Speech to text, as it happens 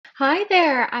Hi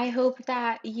there. I hope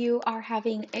that you are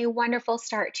having a wonderful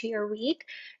start to your week.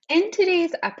 In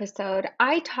today's episode,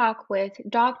 I talk with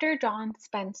Dr. John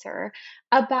Spencer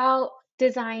about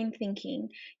design thinking.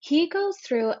 He goes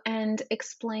through and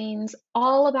explains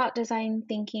all about design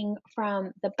thinking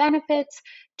from the benefits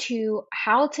to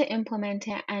how to implement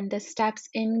it and the steps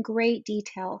in great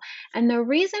detail. And the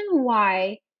reason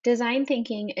why design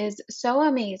thinking is so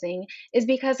amazing is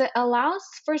because it allows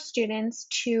for students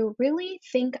to really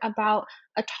think about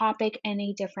a topic in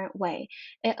a different way.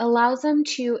 It allows them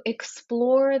to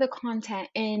explore the content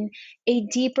in a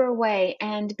deeper way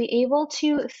and be able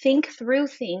to think through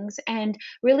things and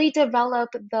really develop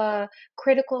the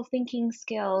critical thinking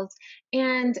skills.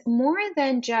 And more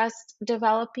than just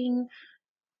developing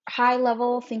high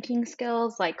level thinking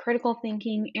skills like critical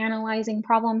thinking, analyzing,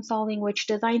 problem solving, which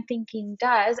design thinking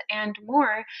does, and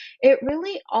more, it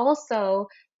really also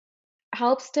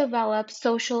helps develop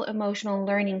social emotional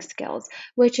learning skills,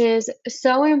 which is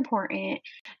so important.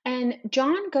 And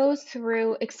John goes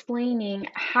through explaining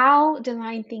how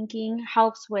design thinking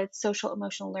helps with social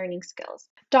emotional learning skills.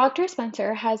 Dr.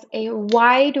 Spencer has a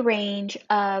wide range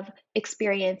of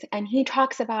experience, and he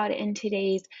talks about it in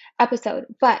today's episode.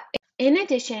 But in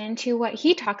addition to what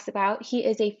he talks about, he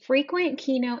is a frequent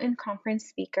keynote and conference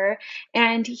speaker,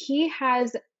 and he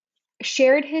has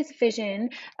shared his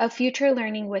vision of future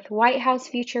learning with White House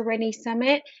Future Ready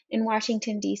Summit in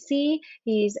Washington, D.C.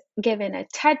 He's given a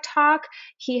TED Talk.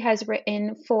 He has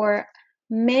written for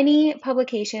many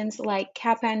publications like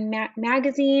Kaplan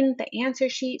Magazine, The Answer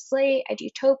Sheet, Slate,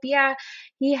 Edutopia.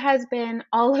 He has been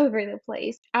all over the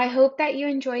place. I hope that you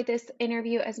enjoyed this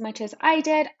interview as much as I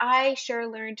did. I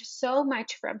sure learned so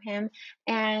much from him,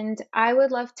 and I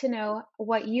would love to know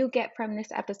what you get from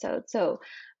this episode. So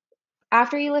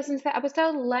after you listen to the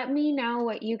episode, let me know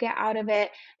what you get out of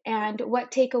it and what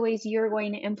takeaways you're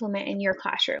going to implement in your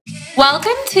classroom.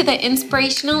 Welcome to the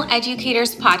Inspirational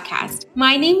Educators Podcast.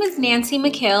 My name is Nancy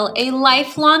McHale, a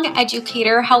lifelong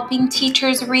educator helping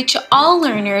teachers reach all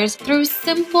learners through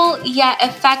simple yet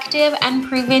effective and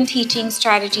proven teaching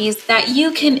strategies that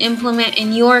you can implement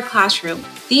in your classroom.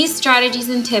 These strategies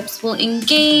and tips will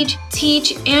engage,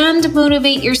 teach, and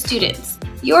motivate your students.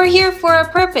 You're here for a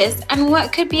purpose, and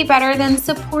what could be better than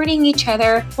supporting each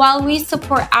other while we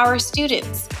support our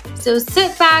students? So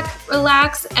sit back,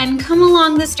 relax, and come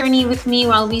along this journey with me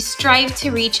while we strive to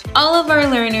reach all of our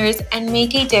learners and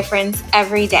make a difference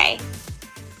every day.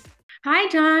 Hi,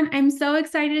 John. I'm so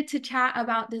excited to chat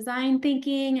about design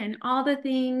thinking and all the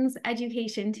things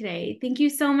education today. Thank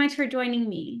you so much for joining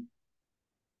me.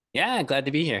 Yeah, glad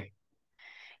to be here.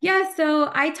 Yeah,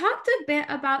 so I talked a bit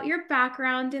about your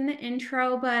background in the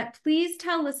intro, but please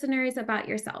tell listeners about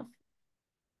yourself.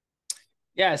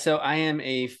 Yeah, so I am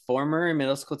a former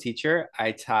middle school teacher.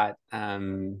 I taught, I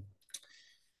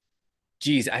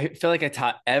feel like I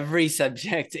taught every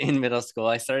subject in middle school.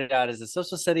 I started out as a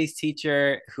social studies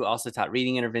teacher who also taught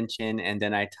reading intervention, and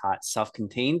then I taught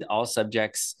self-contained, all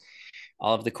subjects,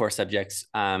 all of the core subjects,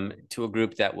 to a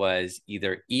group that was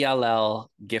either ELL,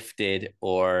 gifted,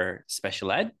 or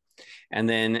special ed. And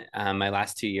then my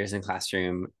last 2 years in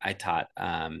classroom, I taught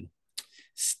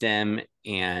STEM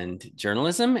and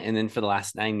journalism. And then for the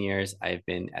last 9 years, I've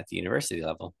been at the university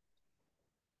level.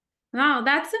 Wow,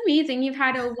 that's amazing. You've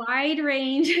had a wide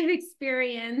range of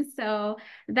experience. So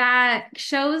that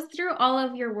shows through all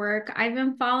of your work. I've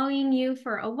been following you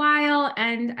for a while,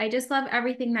 and I just love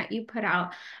everything that you put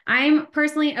out. I'm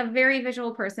personally a very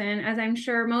visual person, as I'm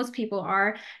sure most people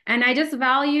are. And I just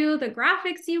value the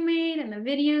graphics you made and the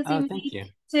videos Oh, you thank make you.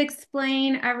 to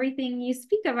explain everything you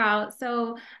speak about.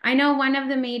 So I know one of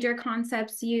the major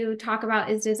concepts you talk about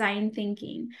is design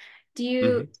thinking.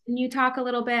 Can you talk a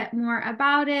little bit more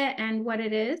about it and what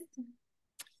it is?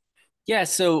 Yeah,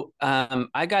 so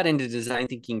I got into design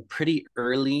thinking pretty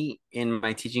early in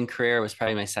my teaching career. It was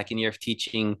probably my second year of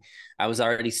teaching. I was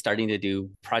already starting to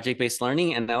do project-based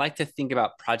learning, and I like to think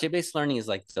about project-based learning as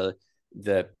like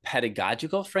the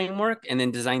pedagogical framework, and then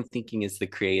design thinking is the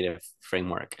creative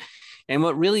framework. And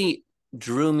what really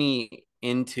drew me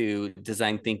into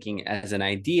design thinking as an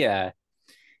idea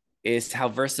is how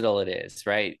versatile it is,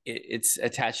 right? It's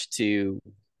attached to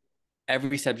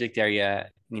every subject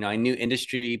area. I knew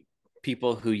industry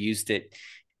people who used it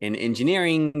in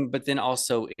engineering, but then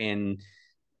also in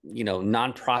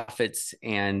nonprofits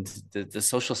and the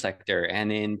social sector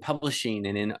and in publishing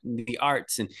and in the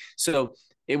arts. And so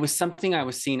it was something I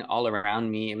was seeing all around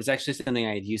me. It was actually something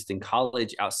I had used in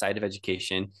college outside of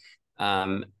education,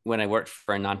 when I worked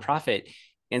for a nonprofit.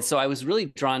 And so I was really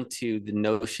drawn to the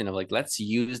notion of like, let's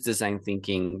use design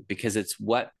thinking because it's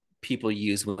what people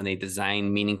use when they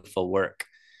design meaningful work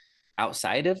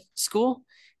outside of school.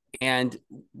 And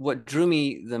what drew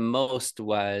me the most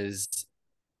was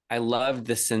I loved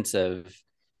the sense of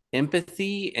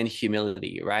empathy and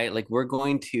humility, right? Like we're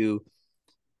going to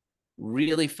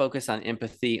really focus on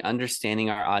empathy, understanding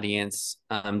our audience,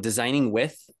 designing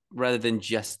with rather than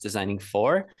just designing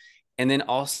for. And then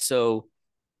also,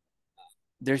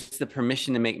 there's the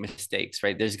permission to make mistakes,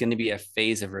 right? There's going to be a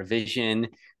phase of revision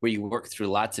where you work through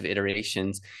lots of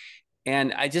iterations.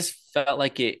 And I just felt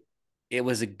like it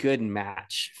was a good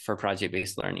match for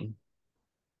project-based learning.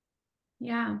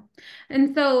 Yeah.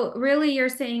 And so really you're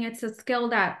saying it's a skill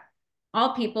that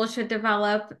all people should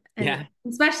develop, and Yeah.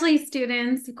 especially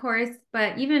students, of course,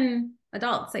 but even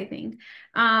adults, I think.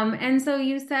 And so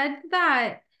you said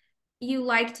that you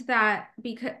liked that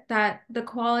because that the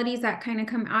qualities that kind of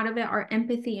come out of it are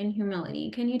empathy and humility.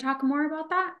 Can you talk more about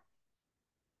that?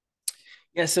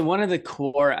 Yeah. So one of the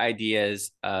core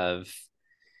ideas of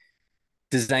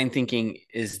design thinking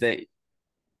is that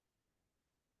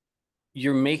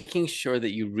you're making sure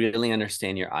that you really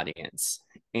understand your audience.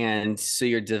 And so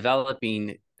you're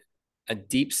developing a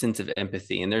deep sense of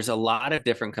empathy. And there's a lot of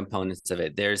different components of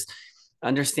it. There's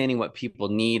understanding what people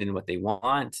need and what they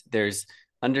want. There's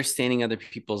understanding other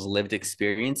people's lived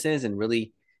experiences and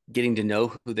really getting to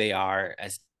know who they are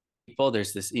as people.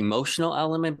 There's this emotional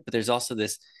element, but there's also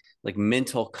this like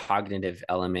mental cognitive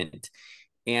element.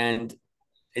 And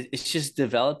it's just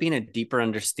developing a deeper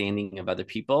understanding of other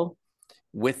people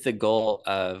with the goal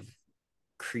of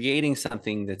creating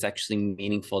something that's actually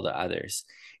meaningful to others.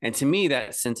 And to me,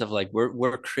 that sense of like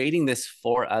we're creating this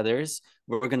for others,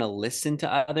 we're going to listen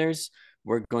to others,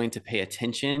 we're going to pay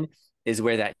attention is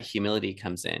where that humility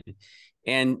comes in.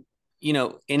 And you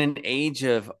know, in an age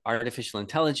of artificial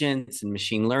intelligence and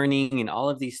machine learning and all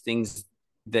of these things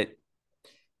that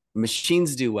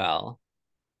machines do well,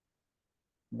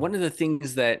 one of the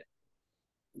things that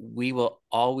we will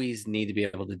always need to be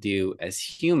able to do as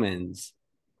humans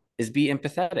is be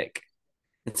empathetic.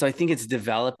 And so I think it's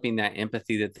developing that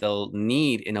empathy that they'll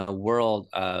need in a world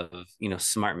of, you know,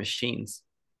 smart machines.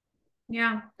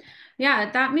 Yeah.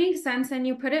 Yeah, that makes sense. And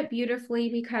you put it beautifully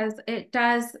because it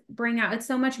does bring out, it's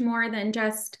so much more than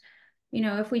just,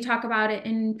 if we talk about it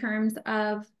in terms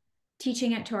of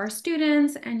teaching it to our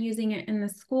students and using it in the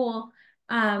school,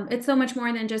 it's so much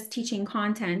more than just teaching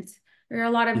content. There are a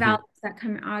lot of Mhm. values that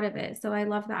come out of it. So I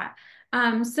love that.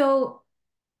 So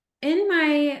in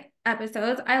my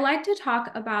episodes, I like to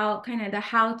talk about kind of the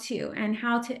how to and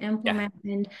how to Yeah.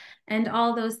 implement and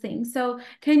all those things. So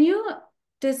can you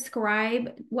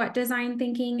describe what design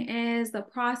thinking is, the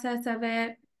process of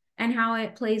it, and how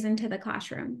it plays into the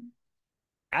classroom?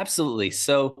 Absolutely.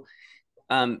 So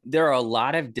there are a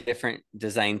lot of different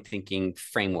design thinking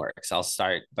frameworks. I'll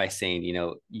start by saying, you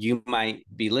know, you might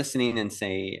be listening and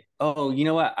say, oh, you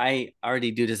know what? I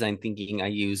already do design thinking. I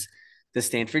use the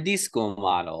Stanford D School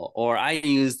model, or I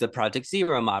use the Project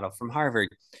Zero model from Harvard.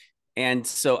 And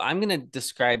so I'm going to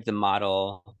describe the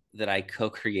model that I co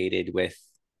created with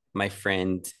my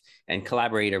friend and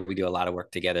collaborator. We do a lot of work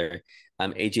together,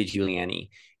 AJ Giuliani.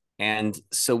 And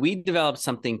so we developed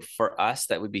something for us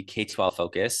that would be K-12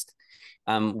 focused.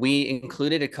 We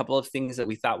included a couple of things that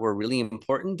we thought were really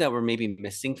important that were maybe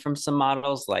missing from some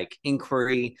models, like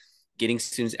inquiry, getting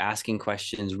students asking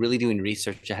questions, really doing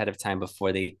research ahead of time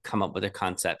before they come up with their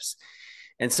concepts.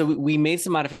 And so we made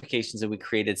some modifications and we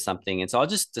created something. And so I'll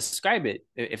just describe it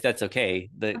if that's okay,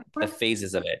 Of the course.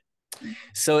 phases of it.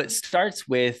 So it starts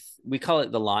with, we call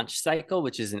it the launch cycle,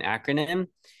 which is an acronym.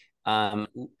 Um,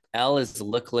 L is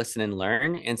look, listen, and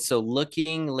learn. And so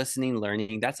looking, listening,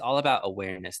 learning, that's all about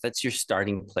awareness. That's your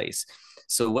starting place.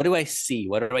 So what do I see?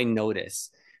 What do I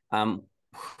notice? Um,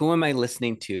 who am I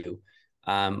listening to?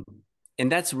 Um,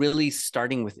 and that's really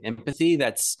starting with empathy.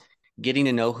 That's getting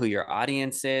to know who your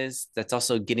audience is. That's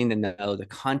also getting to know the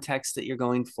context that you're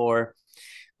going for.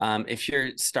 If you're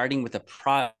starting with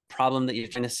a problem that you're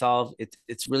trying to solve,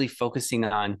 it's really focusing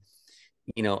on,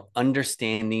 you know,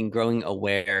 understanding, growing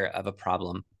aware of a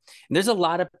problem. And there's a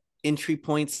lot of entry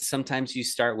points. Sometimes you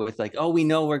start with like, oh, we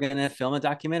know we're going to film a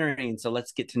documentary, and so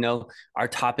let's get to know our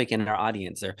topic and our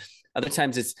audience. Or other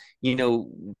times it's, you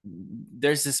know,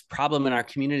 there's this problem in our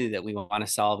community that we want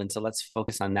to solve, and so let's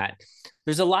focus on that.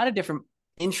 There's a lot of different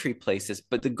entry places,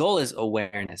 but the goal is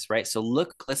awareness, right? So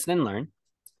look, listen, and learn.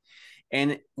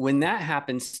 And when that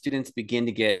happens, students begin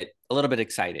to get a little bit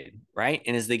excited, right?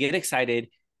 And as they get excited,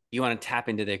 you want to tap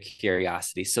into their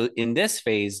curiosity. So in this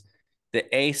phase, the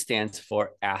A stands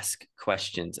for ask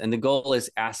questions. And the goal is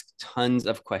ask tons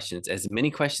of questions, as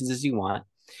many questions as you want.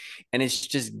 And it's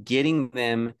just getting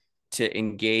them to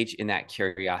engage in that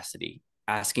curiosity,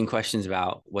 asking questions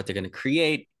about what they're going to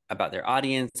create, about their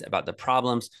audience, about the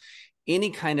problems.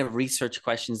 any kind of research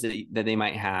questions that they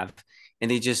might have, and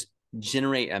they just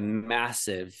generate a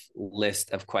massive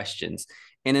list of questions.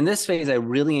 And in this phase, I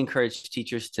really encourage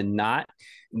teachers to not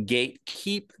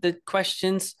gatekeep the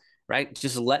questions, right?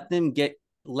 Just let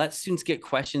students get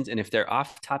questions. And if they're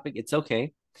off topic, it's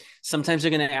okay. Sometimes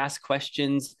they're going to ask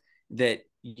questions that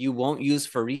you won't use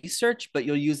for research, but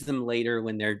you'll use them later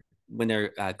when they're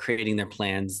creating their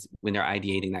plans, when they're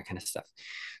ideating, that kind of stuff.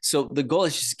 So the goal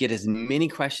is just get as many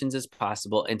questions as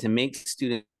possible and to make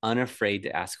students unafraid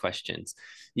to ask questions.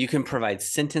 You can provide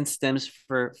sentence stems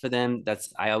for them.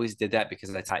 I always did that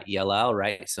because I taught ELL,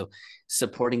 right? So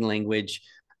supporting language.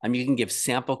 You can give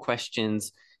sample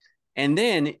questions. And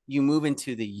then you move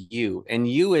into the U, and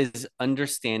U is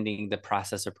understanding the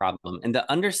process or problem. And the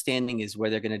understanding is where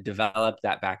they're going to develop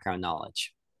that background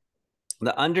knowledge.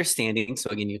 The understanding, so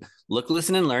again, you look,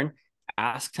 listen, and learn,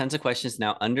 ask tons of questions,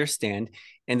 now understand.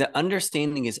 And the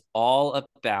understanding is all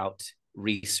about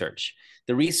research.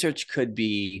 The research could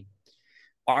be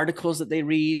articles that they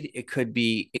read, it could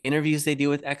be interviews they do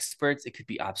with experts, it could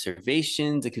be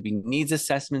observations, it could be needs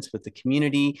assessments with the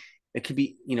community, it could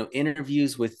be,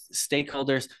 interviews with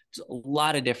stakeholders. There's a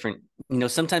lot of different,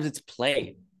 sometimes it's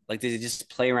play, like they just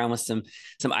play around with some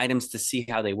items to see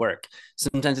how they work.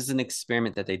 Sometimes it's an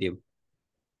experiment that they do.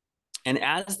 And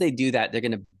as they do that, they're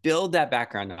going to build that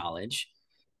background knowledge,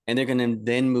 and they're going to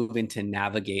then move into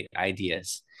navigate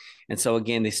ideas. And so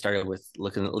again, they started with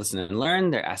looking, listen, and learn.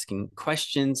 They're asking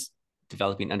questions,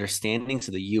 developing understanding.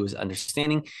 So the U is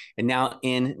understanding. And now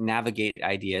in navigate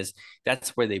ideas, that's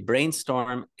where they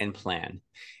brainstorm and plan.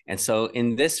 And so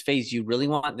in this phase, you really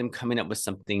want them coming up with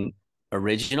something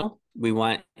original. We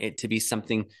want it to be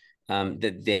something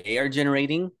that they are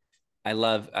generating. I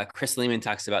love Chris Lehman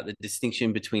talks about the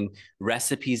distinction between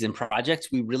recipes and projects.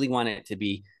 We really want it to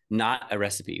be not a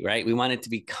recipe, right? We want it to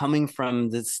be coming from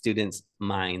the students'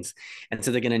 minds. And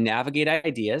so they're going to navigate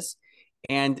ideas.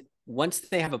 And once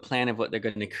they have a plan of what they're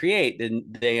going to create, then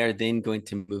they are then going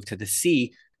to move to the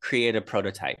C, create a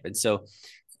prototype. And so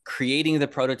creating the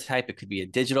prototype, it could be a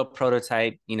digital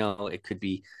prototype, it could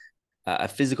be a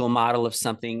physical model of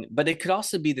something, but it could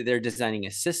also be that they're designing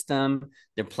a system,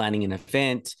 they're planning an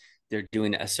event, they're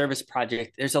doing a service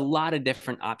project. There's a lot of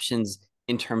different options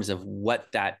in terms of what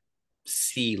that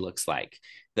C looks like,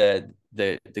 the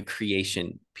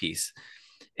creation piece.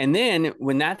 And then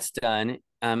when that's done,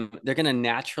 they're going to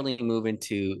naturally move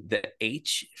into the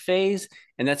H phase,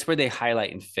 and that's where they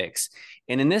highlight and fix.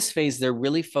 And in this phase, they're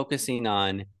really focusing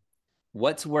on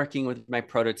what's working with my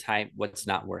prototype, what's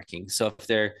not working. So if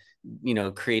they're,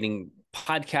 creating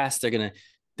podcasts, they're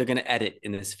going to edit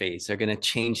in this phase. They're going to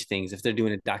change things. If they're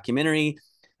doing a documentary,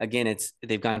 again,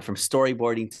 they've gone from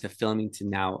storyboarding to filming to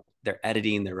now they're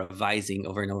editing, they're revising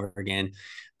over and over again.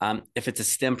 If it's a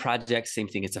STEM project, same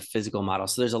thing, it's a physical model.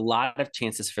 So there's a lot of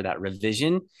chances for that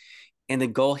revision. And the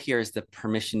goal here is the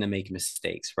permission to make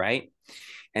mistakes, right?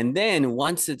 And then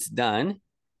once it's done,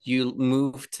 you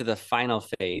move to the final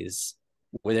phase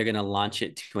where they're going to launch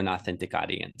it to an authentic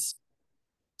audience.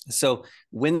 So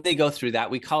when they go through that,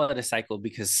 we call it a cycle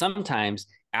because sometimes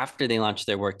after they launch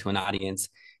their work to an audience,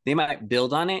 they might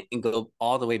build on it and go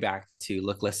all the way back to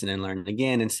look, listen, and learn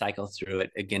again and cycle through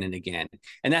it again and again.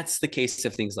 And that's the case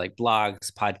of things like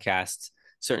blogs, podcasts,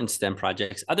 certain STEM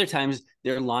projects. Other times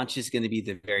their launch is going to be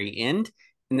the very end.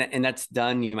 And that's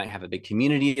done. You might have a big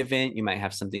community event. You might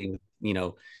have something, with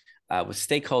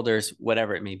stakeholders,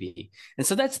 whatever it may be. And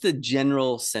so that's the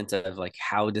general sense of like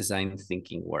how design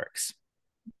thinking works.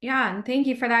 Yeah, and thank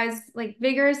you for that. I was like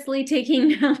vigorously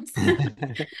taking notes.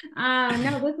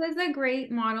 No, this is a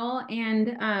great model,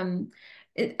 and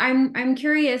I'm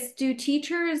curious. Do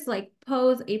teachers like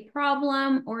pose a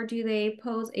problem, or do they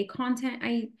pose a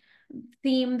content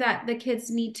theme that the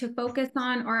kids need to focus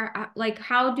on, or like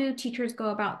how do teachers go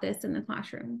about this in the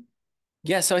classroom?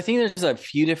 Yeah, so I think there's a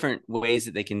few different ways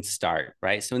that they can start,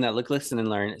 right? So in that look, listen, and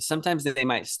learn, sometimes they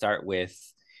might start with,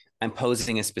 I'm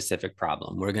posing a specific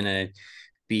problem. We're going to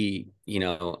be,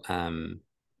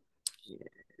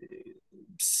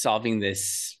 solving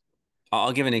this.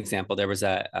 I'll give an example. There was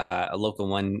a local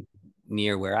one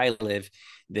near where I live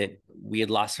that we had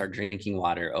lost our drinking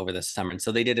water over the summer. And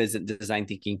so they did a design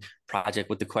thinking project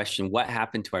with the question, what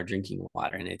happened to our drinking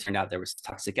water? And it turned out there was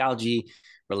toxic algae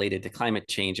related to climate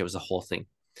change. It was a whole thing.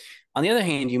 On the other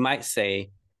hand, you might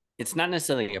say, it's not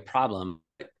necessarily a problem.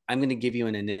 I'm going to give you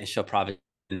an initial project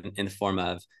in the form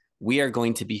of, we are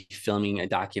going to be filming a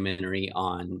documentary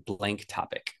on blank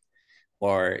topic,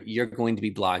 or you're going to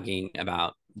be blogging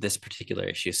about this particular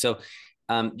issue. So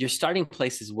your starting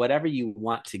place is whatever you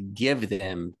want to give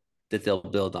them that they'll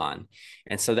build on.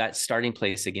 And so that starting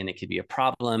place, again, it could be a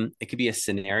problem, it could be a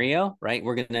scenario, right?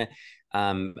 We're going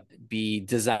to be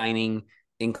designing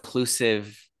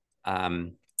inclusive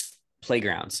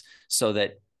playgrounds so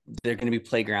that they're going to be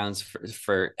playgrounds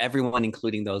for everyone,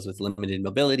 including those with limited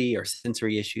mobility or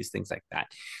sensory issues, things like that.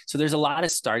 So there's a lot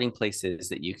of starting places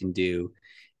that you can do.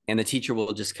 And the teacher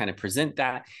will just kind of present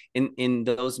that. In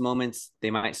those moments,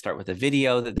 they might start with a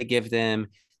video that they give them.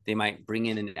 They might bring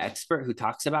in an expert who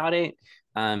talks about it.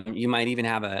 You might even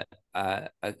have a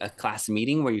class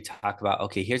meeting where you talk about,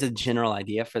 okay, here's a general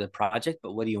idea for the project,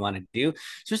 but what do you want to do?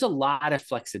 So there's a lot of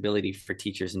flexibility for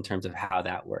teachers in terms of how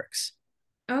that works.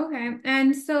 Okay.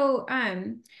 And so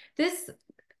this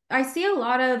I see a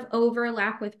lot of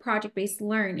overlap with project-based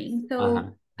learning. So, Uh-huh.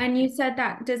 and you said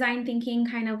that design thinking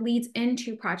kind of leads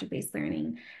into project-based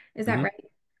learning. Is that Mm-hmm. right?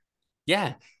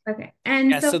 Yeah. Okay.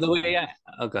 And Yeah. so, So the way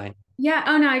oh, go ahead. yeah,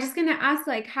 oh no, I was just gonna ask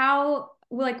like how,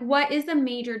 like what is the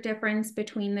major difference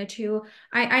between the two?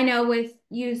 I know with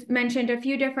you mentioned a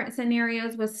few different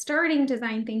scenarios with starting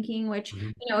design thinking, which,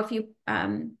 Mhm. if you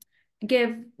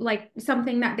give like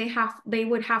something that they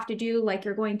would have to do, like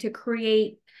you're going to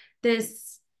create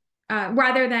this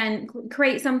rather than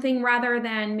create something rather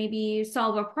than maybe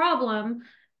solve a problem,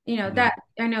 Mhm. that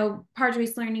I know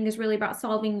project-based learning is really about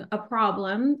solving a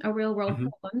problem, a real world Mhm.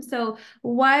 problem. So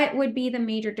what would be the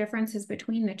major differences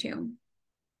between the two?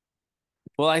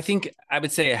 Well, I think I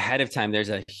would say ahead of time, there's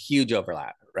a huge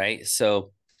overlap, right?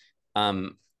 So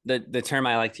um, the term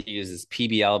I like to use is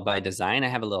PBL by design. I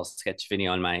have a little sketch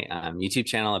video on my YouTube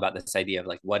channel about this idea of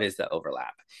like, what is the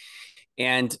overlap?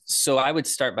 And so I would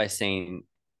start by saying,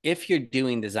 if you're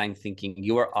doing design thinking,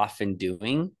 you are often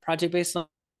doing project-based learning,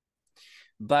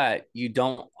 but you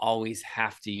don't always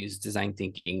have to use design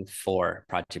thinking for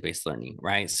project-based learning,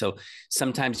 right? So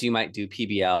sometimes you might do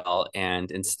PBL,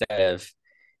 and instead of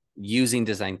using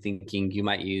design thinking, you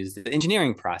might use the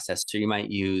engineering process, or you might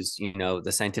use,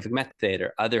 the scientific method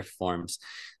or other forms.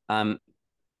 Um,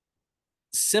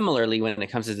 Similarly, when it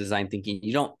comes to design thinking,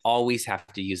 you don't always have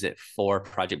to use it for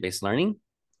project-based learning.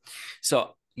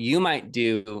 So you might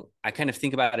do, I kind of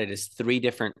think about it as three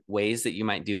different ways that you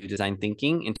might do design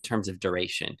thinking in terms of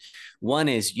duration. One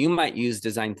is you might use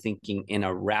design thinking in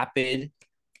a rapid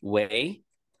way.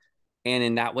 And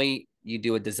in that way, you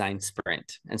do a design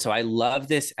sprint. And so I love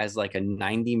this as like a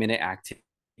 90-minute activity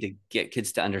to get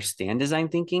kids to understand design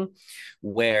thinking,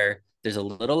 where there's a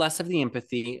little less of the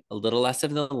empathy, a little less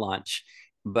of the launch,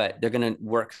 but they're going to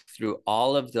work through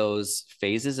all of those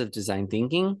phases of design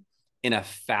thinking in a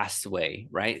fast way,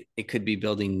 right? It could be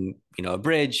building, a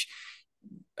bridge,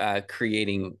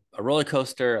 creating a roller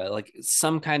coaster, like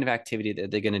some kind of activity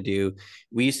that they're going to do.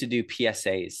 We used to do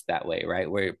PSAs that way, right?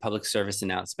 Where public service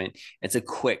announcement, it's a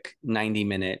quick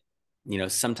 90-minute,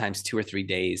 sometimes 2 or 3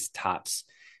 days tops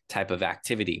type of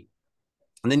activity.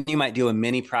 And then you might do a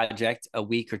mini project, a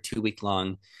week or 2 week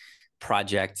long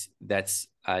project that's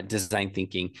design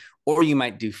thinking, or you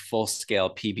might do full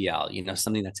scale PBL,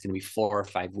 something that's going to be 4 or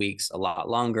 5 weeks, a lot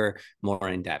longer, more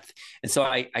in depth. And so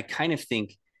I kind of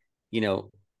think, you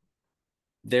know,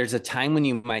 there's a time when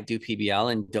you might do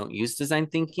PBL and don't use design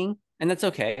thinking, and that's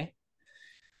okay.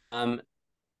 Um,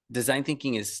 Design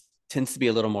thinking tends to be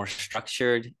a little more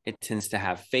structured. It tends to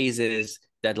have phases,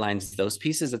 deadlines, those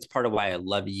pieces. That's part of why I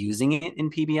love using it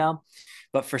in PBL.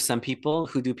 But for some people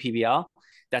who do PBL,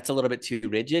 that's a little bit too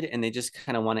rigid, and they just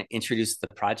kind of want to introduce the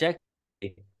project.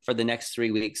 For the next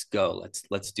 3 weeks, go.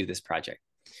 Let's do this project.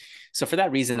 So for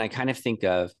that reason, I kind of think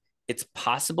of, it's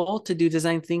possible to do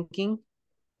design thinking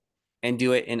and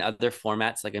do it in other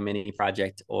formats like a mini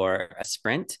project or a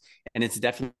sprint. And it's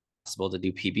definitely possible to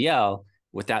do PBL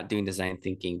without doing design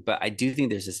thinking. But I do think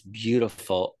there's this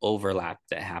beautiful overlap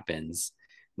that happens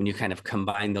when you kind of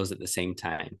combine those at the same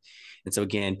time. And so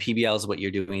again, PBL is what you're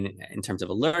doing in terms of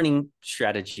a learning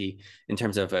strategy. In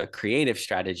terms of a creative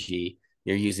strategy,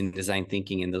 you're using design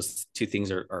thinking, and those two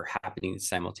things are happening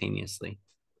simultaneously.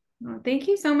 Well, thank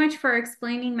you so much for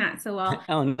explaining that so well.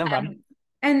 Oh, no problem. Um,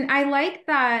 and I like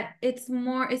that it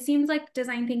seems like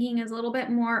design thinking is a little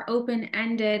bit more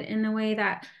open-ended in the way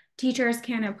that teachers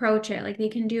can approach it. Like they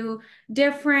can do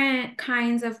different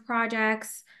kinds of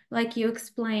projects, like you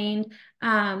explained,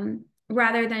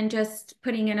 rather than just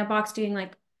putting in a box doing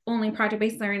like only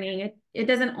project-based learning. It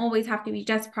doesn't always have to be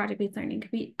just project-based learning. It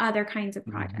could be other kinds of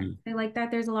projects. Mm-hmm. I like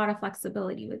that there's a lot of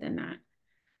flexibility within that.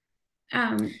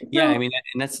 Yeah, I So mean,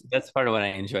 and that's part of what I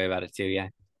enjoy about it too. Yeah.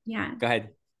 yeah. Go ahead.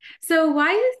 So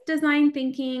why is design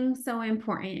thinking so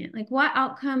important? Like what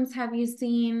outcomes have you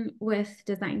seen with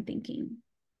design thinking?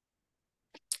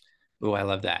 Oh, I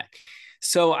love that.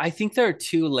 So I think there are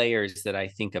two layers that I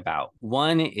think about.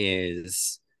 One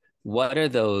is what are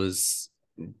those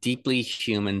deeply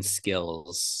human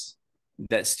skills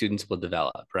that students will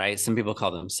develop, right? Some people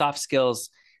call them soft skills.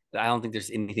 I don't think there's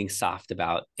anything soft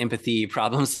about empathy,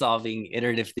 problem solving,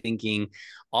 iterative thinking,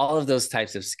 all of those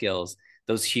types of skills,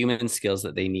 those human skills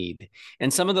that they need.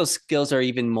 And some of those skills are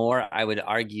even more, I would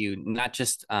argue, not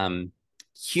just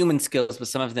human skills, but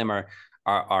some of them are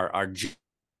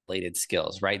related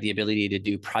skills, right? The ability to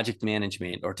do project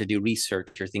management or to do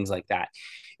research or things like that.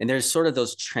 And there's sort of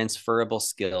those transferable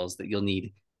skills that you'll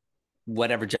need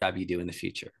whatever job you do in the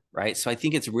future, right? So I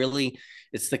think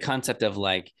it's the concept of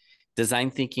like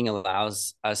design thinking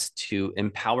allows us to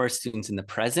empower students in the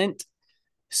present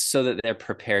so that they're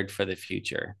prepared for the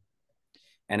future.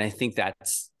 And I think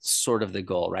that's sort of the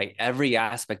goal, right? Every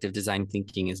aspect of design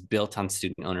thinking is built on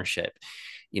student ownership.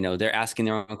 They're asking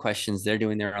their own questions, they're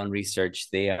doing their own research,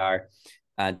 they are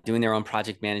doing their own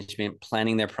project management,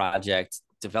 planning their projects,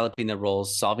 developing the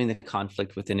roles, solving the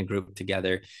conflict within a group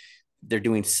together. They're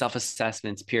doing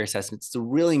self-assessments, peer assessments. It's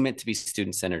really meant to be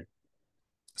student-centered.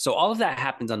 So all of that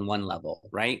happens on one level,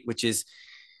 right? Which is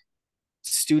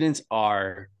students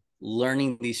are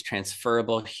learning these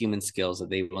transferable human skills that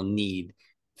they will need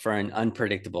for an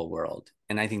unpredictable world.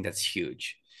 And I think that's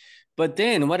huge. But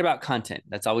then what about content?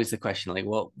 That's always the question. Like,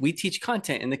 well, we teach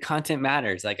content and the content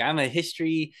matters. Like, I'm a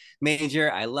history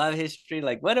major. I love history.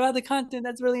 Like, what about the content?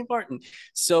 That's really important.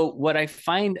 So what I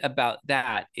find about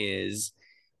that is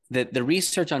that the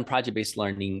research on project-based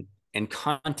learning and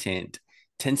content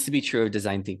tends to be true of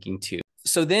design thinking too.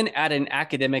 So then at an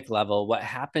academic level, what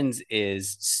happens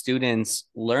is students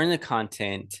learn the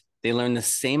content. They learn the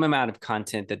same amount of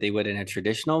content that they would in a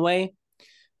traditional way,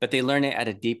 but they learn it at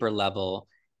a deeper level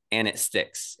and it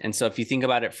sticks. And so if you think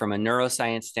about it from a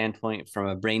neuroscience standpoint, from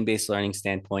a brain-based learning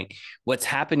standpoint, what's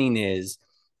happening is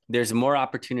there's more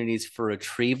opportunities for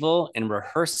retrieval and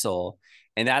rehearsal,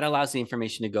 and that allows the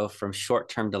information to go from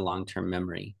short-term to long-term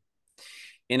memory.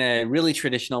 In a really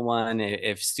traditional one,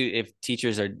 if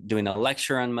teachers are doing a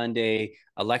lecture on Monday,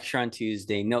 a lecture on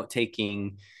Tuesday,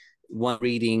 note-taking, one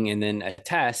reading, and then a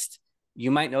test,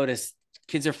 you might notice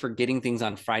kids are forgetting things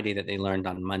on Friday that they learned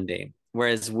on Monday.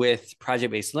 Whereas with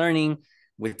project-based learning,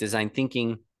 with design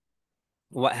thinking,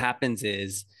 what happens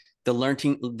is the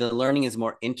learning is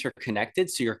more interconnected.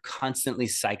 So you're constantly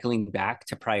cycling back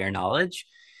to prior knowledge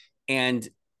and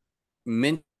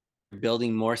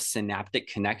building more synaptic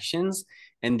connections.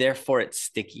 And therefore it's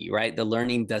sticky, right? The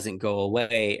learning doesn't go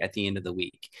away at the end of the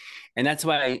week. And that's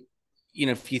why,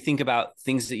 if you think about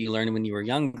things that you learned when you were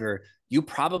younger, you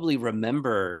probably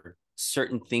remember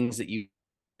certain things that you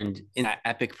learned in that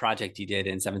epic project you did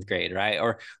in 7th grade, right?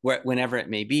 Or whenever it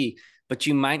may be, but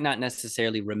you might not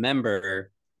necessarily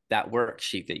remember that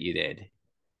worksheet that you did,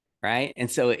 right? And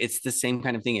so it's the same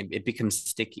kind of thing. It becomes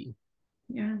sticky.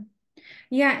 Yeah.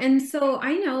 Yeah. And so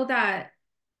I know that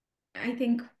I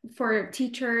think for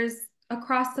teachers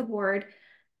across the board,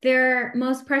 their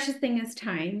most precious thing is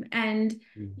time, and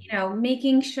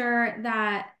making sure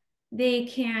that they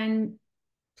can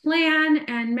plan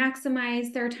and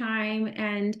maximize their time,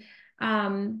 and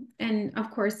of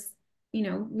course,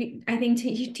 I think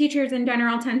teachers in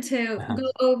general tend to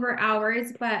go over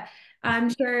hours, but I'm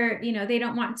sure they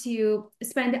don't want to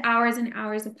spend hours and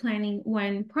hours of planning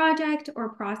one project or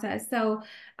process. So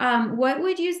what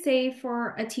would you say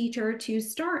for a teacher to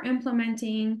start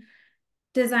implementing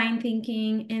design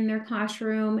thinking in their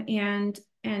classroom, and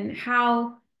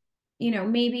how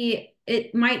maybe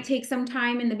it might take some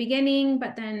time in the beginning,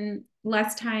 but then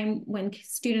less time when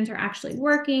students are actually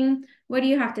working? What do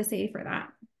you have to say for that?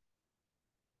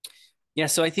 Yeah,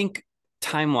 so I think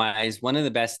time-wise, one of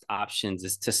the best options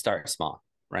is to start small,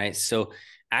 right? So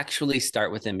actually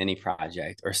start with a mini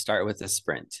project or start with a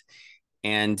sprint.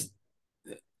 And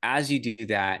as you do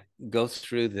that, go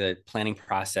through the planning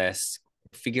process,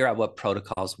 figure out what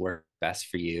protocols work best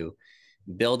for you,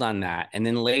 build on that, and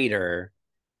then later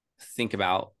think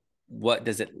about what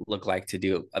does it look like to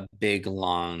do a big,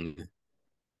 long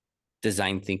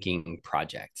design thinking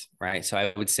project, right? So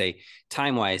I would say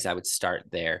time-wise, I would start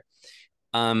there.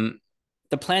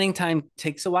 The planning time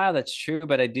takes a while, that's true,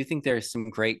 but I do think there's some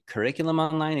great curriculum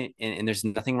online, and there's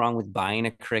nothing wrong with buying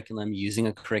a curriculum, using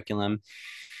a curriculum.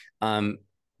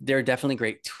 There are definitely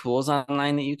great tools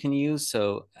online that you can use.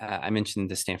 So I mentioned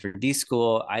the Stanford D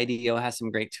School, IDEO has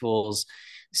some great tools.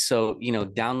 So,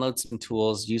 download some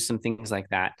tools, use some things like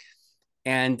that.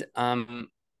 And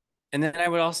then I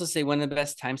would also say one of the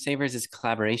best time savers is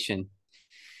collaboration.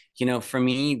 For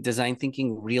me, design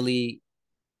thinking really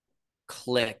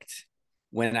clicked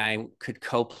when I could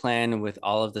co-plan with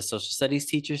all of the social studies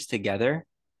teachers together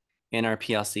in our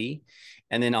PLC.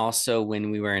 And then also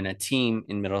when we were in a team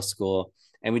in middle school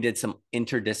and we did some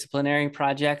interdisciplinary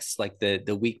projects like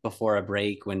the week before a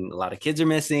break when a lot of kids are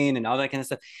missing and all that kind of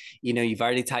stuff. You've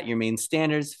already taught your main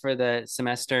standards for the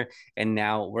semester, and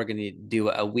now we're going to do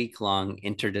a week-long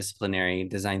interdisciplinary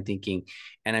design thinking.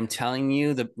 And I'm telling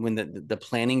you, when the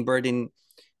planning burden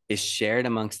is shared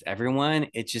amongst everyone,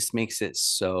 it just makes it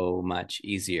so much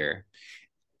easier.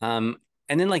 Um,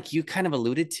 and then, like you kind of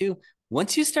alluded to,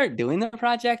 once you start doing the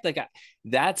project,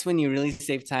 that's when you really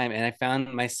save time. And I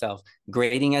found myself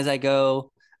grading as I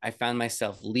go. I found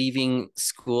myself leaving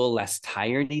school less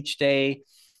tired each day,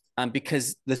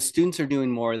 because the students are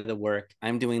doing more of the work.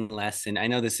 I'm doing less. And I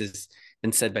know this has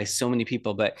been said by so many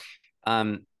people, but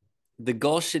um, the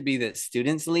goal should be that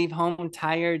students leave home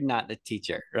tired, not the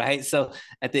teacher, right? So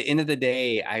at the end of the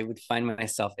day, I would find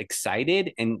myself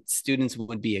excited and students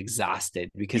would be exhausted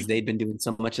because they'd been doing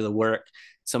so much of the work,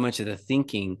 so much of the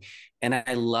thinking. And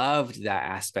I loved that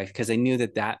aspect because I knew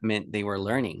that meant they were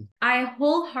learning. I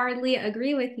wholeheartedly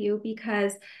agree with you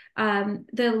because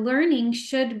the learning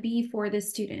should be for the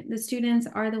student. The students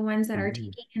are the ones that are Mm-hmm.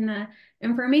 taking in the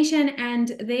information, and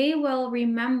they will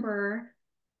remember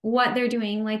what they're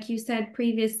doing, like you said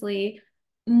previously,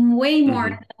 way more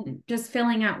Mm-hmm. than just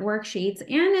filling out worksheets.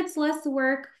 And it's less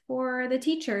work for the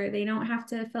teacher. They don't have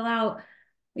to fill out,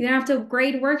 you don't have to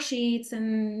grade worksheets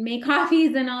and make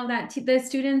copies and all of that. The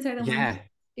students are the ones Yeah.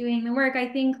 doing the work. I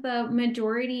think the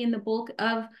majority and the bulk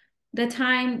of the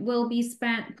time will be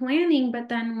spent planning, but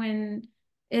then when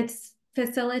it's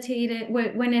facilitated,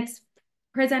 when it's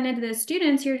presented to the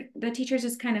students, the teacher's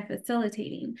just kind of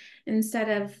facilitating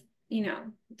instead of,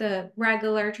 the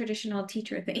regular traditional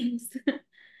teacher things.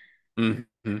 Mm-hmm.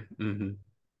 Mm-hmm.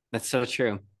 That's so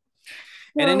true.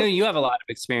 And I know So you have a lot of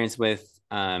experience with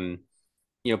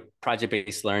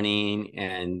project-based learning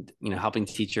and helping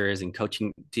teachers and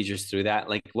coaching teachers through that.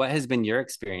 Like, what has been your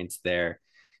experience there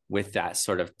with that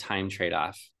sort of time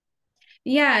trade-off?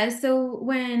 yeah, so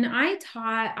when I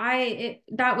taught,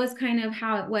 that was kind of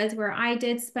how it was, where I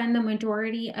did spend the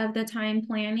majority of the time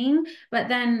planning, but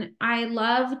then I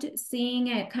loved seeing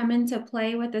it come into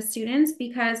play with the students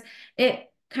because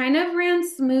it kind of ran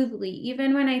smoothly,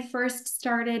 even when I first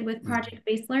started with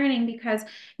project-based learning, because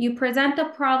you present the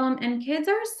problem and kids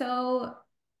are so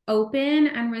open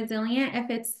and resilient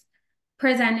if it's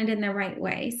presented in the right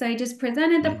way. So I just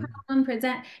presented the Mm-hmm.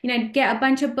 problem, I'd get a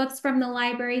bunch of books from the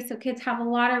library so kids have a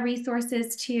lot of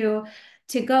resources to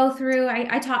go through.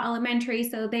 I taught elementary,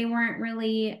 so they weren't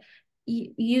really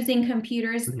using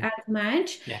computers Mm-hmm. as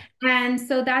much. Yeah. And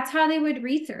so that's how they would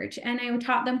research. And I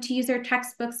taught them to use their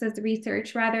textbooks as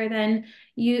research rather than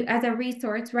you as a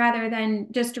resource rather than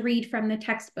just read from the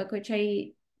textbook, which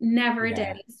I never did.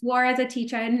 Yeah. I swore as a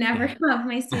teacher I'd never Yeah. have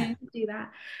my students do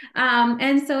that.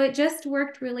 And so it just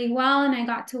worked really well. And I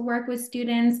got to work with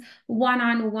students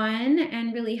one-on-one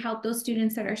and really help those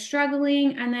students that are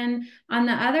struggling. And then on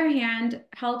the other hand,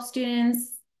 help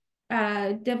students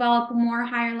develop more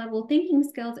higher level thinking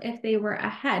skills if they were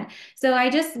ahead. So I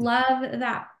just love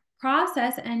that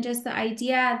process and just the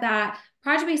idea that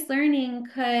project-based learning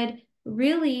could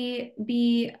really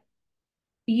be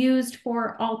used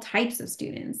for all types of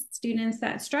students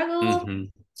that struggle Mm-hmm.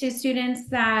 to students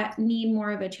that need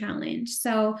more of a challenge.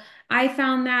 So I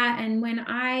found that, and when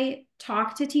I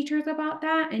talk to teachers about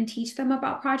that and teach them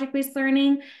about project-based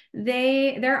learning,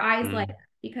 their eyes light up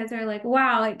because they're like,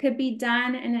 wow, it could be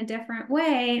done in a different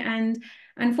way. And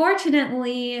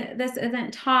unfortunately, this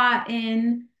isn't taught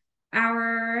in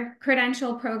our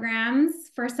credential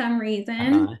programs for some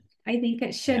reason. Uh-huh. I think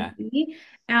it Yeah. should be.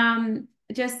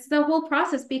 Just the whole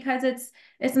process, because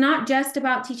it's not just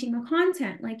about teaching the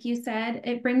content. Like you said,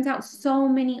 it brings out so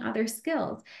many other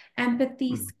skills,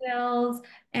 empathy Mm-hmm. skills,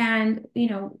 and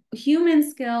human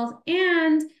skills,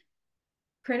 and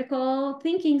critical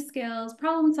thinking skills,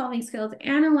 problem solving skills,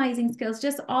 analyzing skills,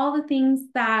 just all the things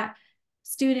that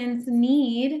students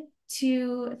need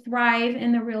to thrive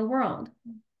in the real world.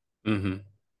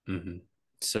 Mm-hmm. Mm-hmm.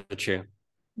 So true.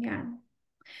 Yeah.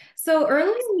 So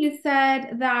earlier you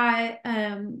said that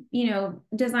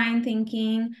design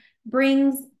thinking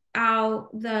brings out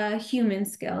the human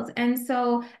skills. And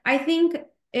so I think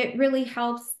it really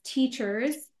helps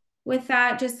teachers with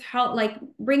that, just help like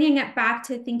bringing it back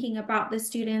to thinking about the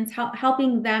students,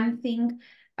 helping them think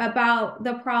about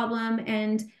the problem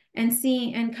and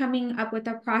seeing and coming up with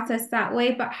a process that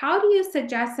way. But how do you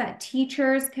suggest that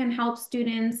teachers can help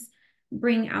students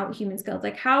bring out human skills?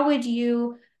 Like how would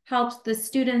you help the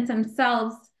students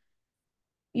themselves,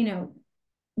 you know,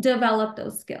 develop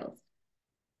those skills?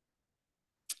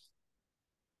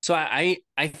 So I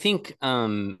think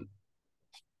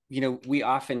we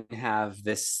often have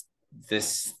this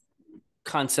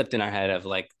concept in our head of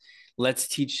like let's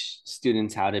teach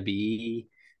students how to be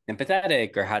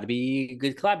empathetic or how to be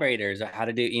good collaborators or how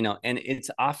to do, and it's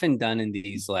often done in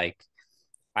these like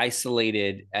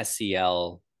isolated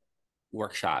SEL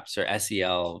workshops or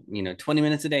SEL, 20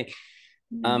 minutes a day.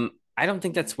 Mhm. I don't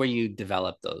think that's where you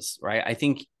develop those, right? I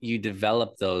think you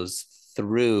develop those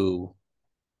through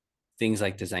things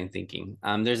like design thinking.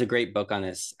 There's a great book on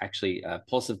this, actually,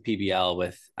 Pulse of PBL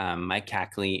with Mike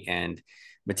Cackley and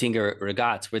Matinga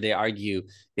Ragatz, where they argue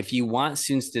if you want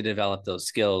students to develop those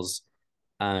skills,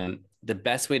 the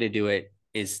best way to do it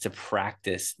is to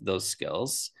practice those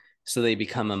skills so they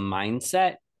become a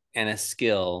mindset and a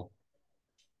skill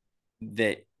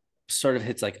that sort of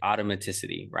hits like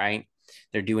automaticity, right?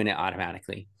 They're doing it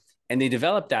automatically. And they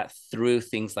develop that through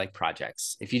things like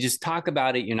projects. If you just talk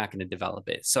about it, you're not going to develop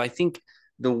it. So I think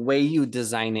the way you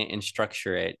design it and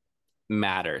structure it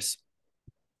matters.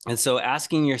 And so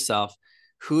asking yourself,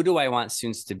 who do I want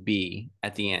students to be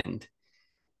at the end?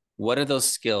 What are those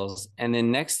skills? And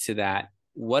then next to that,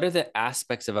 what are the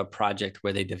aspects of a project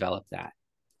where they develop that?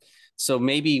 So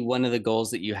maybe one of the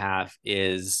goals that you have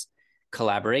is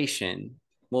collaboration.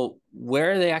 Well,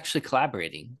 where are they actually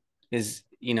collaborating? Is,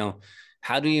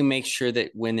 how do you make sure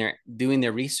that when they're doing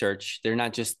their research, they're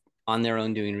not just on their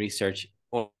own doing research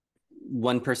or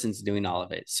one person's doing all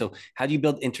of it? So how do you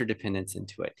build interdependence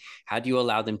into it? How do you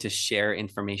allow them to share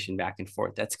information back and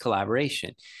forth? That's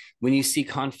collaboration. When you see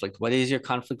conflict, what is your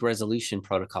conflict resolution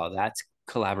protocol? That's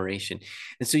collaboration.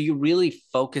 And so you really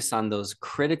focus on those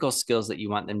critical skills that you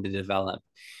want them to develop.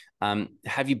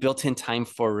 Have you built in time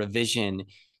for revision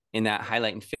in that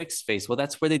highlight and fix phase? Well,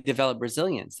 that's where they develop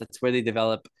resilience. That's where they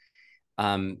develop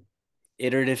um,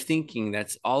 iterative thinking.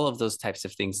 That's all of those types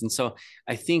of things. And so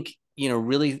I think,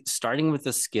 really starting with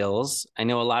the skills. I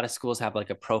know a lot of schools have like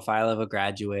a profile of a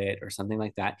graduate or something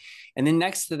like that. And then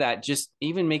next to that, just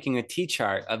even making a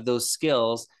T-chart of those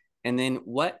skills. And then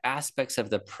what aspects of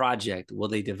the project will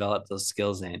they develop those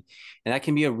skills in? And that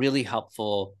can be a really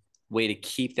helpful way to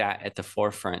keep that at the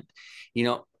forefront.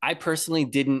 I personally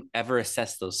didn't ever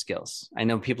assess those skills. I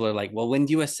know people are like, well, when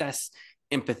do you assess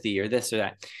empathy or this or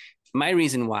that? My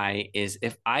reason why is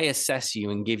if I assess you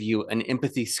and give you an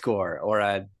empathy score or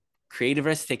a creative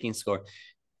risk taking score,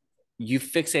 you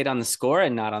fixate on the score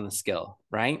and not on the skill,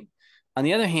 right? On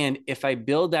the other hand, if I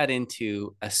build that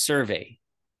into a survey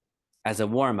as a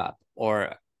warm up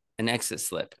or an exit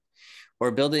slip,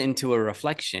 or build it into a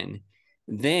reflection,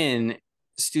 then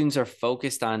students are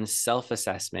focused on self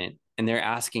assessment and they're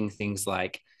asking things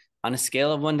like, on a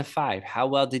scale of 1 to 5, how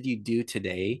well did you do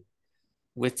today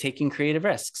with taking creative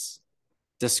risks?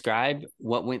 Describe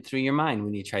what went through your mind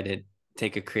when you tried to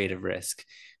take a creative risk.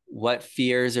 What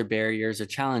fears or barriers or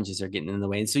challenges are getting in the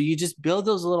way? And so you just build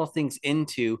those little things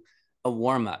into a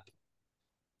warm up,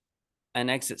 an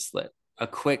exit slip, a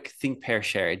quick think, pair,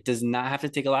 share. It does not have to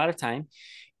take a lot of time.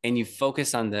 And you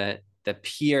focus on the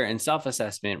peer and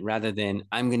self-assessment rather than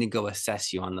I'm going to go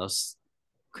assess you on those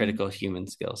critical human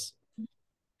skills.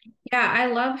 Yeah, I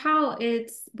love how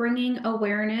it's bringing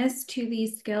awareness to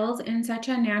these skills in such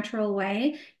a natural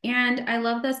way. And I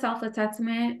love the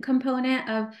self-assessment component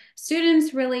of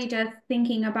students really just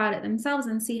thinking about it themselves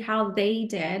and see how they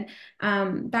did.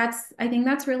 I think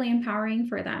that's really empowering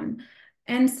for them.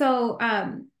 And so,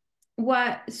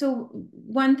 so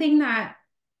one thing that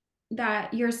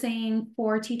you're saying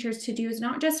for teachers to do is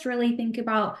not just really think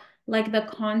about like the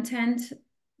content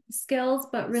skills,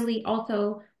 but really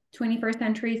also 21st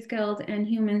century skills and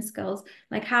human skills,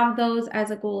 like have those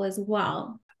as a goal as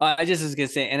well. I just was going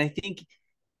to say, and I think,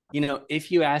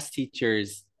 if you ask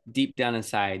teachers deep down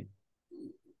inside,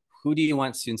 who do you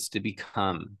want students to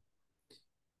become?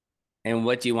 And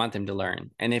what do you want them to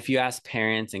learn? And if you ask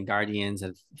parents and guardians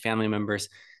and family members,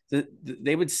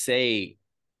 they would say,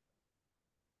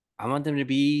 I want them to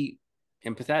be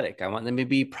empathetic. I want them to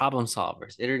be problem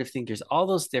solvers, iterative thinkers, all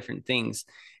those different things.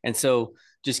 And so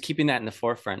just keeping that in the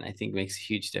forefront, I think makes a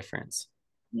huge difference.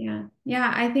 Yeah.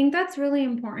 Yeah. I think that's really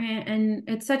important. And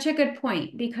it's such a good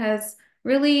point because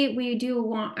really we do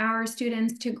want our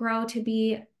students to grow to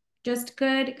be just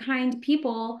good, kind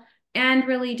people and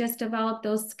really just develop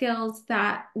those skills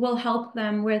that will help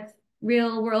them with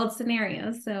real world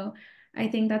scenarios. So I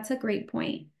think that's a great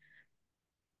point.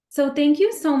 So thank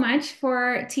you so much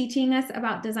for teaching us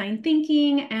about design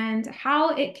thinking and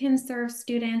how it can serve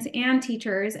students and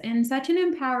teachers in such an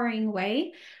empowering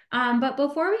way. But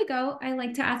before we go, I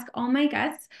like to ask all my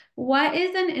guests, what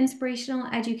is an inspirational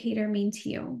educator mean to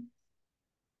you?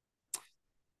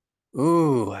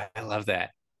 Ooh, I love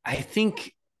that. I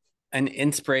think an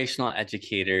inspirational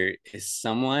educator is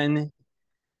someone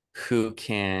who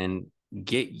can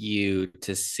get you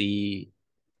to see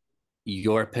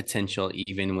your potential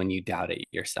even when you doubt it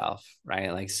yourself,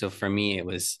 right? Like, so for me, it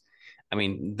was, I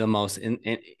mean, the most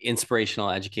inspirational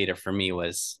educator for me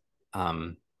was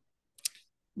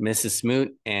Mrs.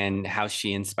 Smoot, and how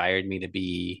she inspired me to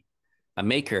be a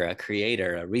maker, a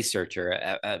creator, a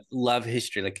researcher, love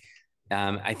history. Like,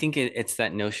 I think it's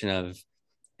that notion of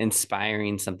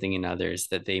inspiring something in others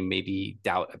that they maybe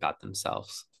doubt about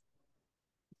themselves.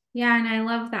 Yeah, and I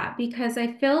love that because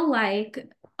I feel like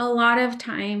a lot of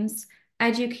times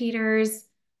educators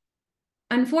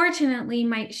unfortunately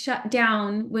might shut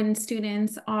down when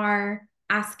students are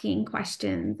asking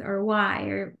questions or why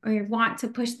or want to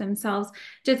push themselves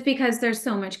just because there's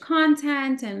so much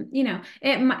content and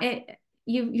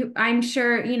I'm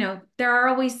sure there are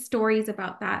always stories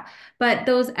about that, but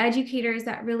those educators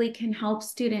that really can help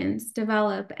students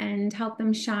develop and help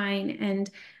them shine and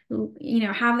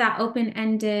have that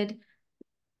open-ended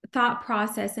thought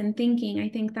process and thinking. I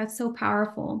think that's so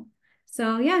powerful.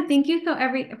 So yeah, thank you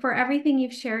for everything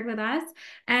you've shared with us.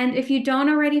 And if you don't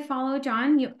already follow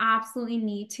John, you absolutely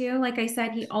need to. Like I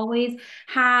said, he always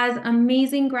has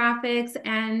amazing graphics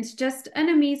and just an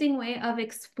amazing way of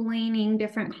explaining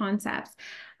different concepts.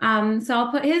 So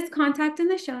I'll put his contact in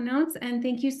the show notes. And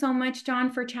thank you so much,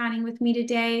 John, for chatting with me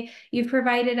today. You've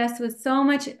provided us with so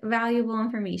much valuable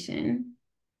information.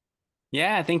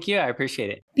 Yeah, thank you. I appreciate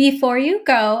it. Before you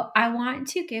go, I want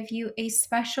to give you a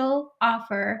special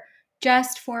offer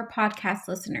just for podcast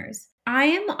listeners. I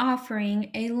am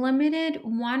offering a limited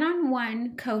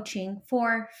one-on-one coaching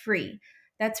for free.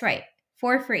 That's right,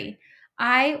 for free.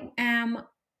 I am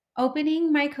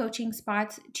opening my coaching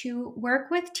spots to work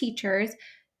with teachers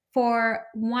for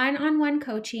one-on-one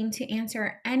coaching to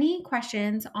answer any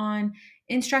questions on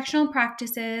instructional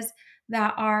practices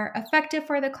that are effective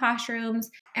for the classrooms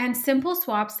and simple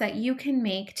swaps that you can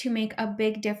make to make a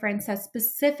big difference that's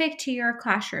specific to your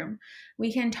classroom.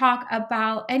 We can talk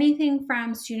about anything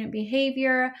from student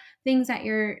behavior, things that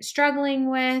you're struggling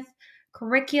with,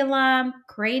 curriculum,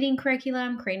 creating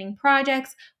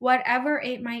projects, whatever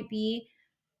it might be.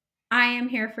 I am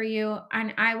here for you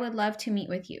and I would love to meet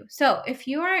with you. So, if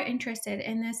you are interested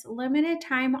in this limited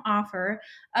time offer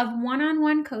of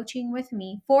one-on-one coaching with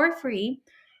me for free,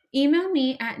 email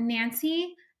me at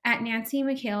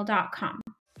nancy@nancymchale.com.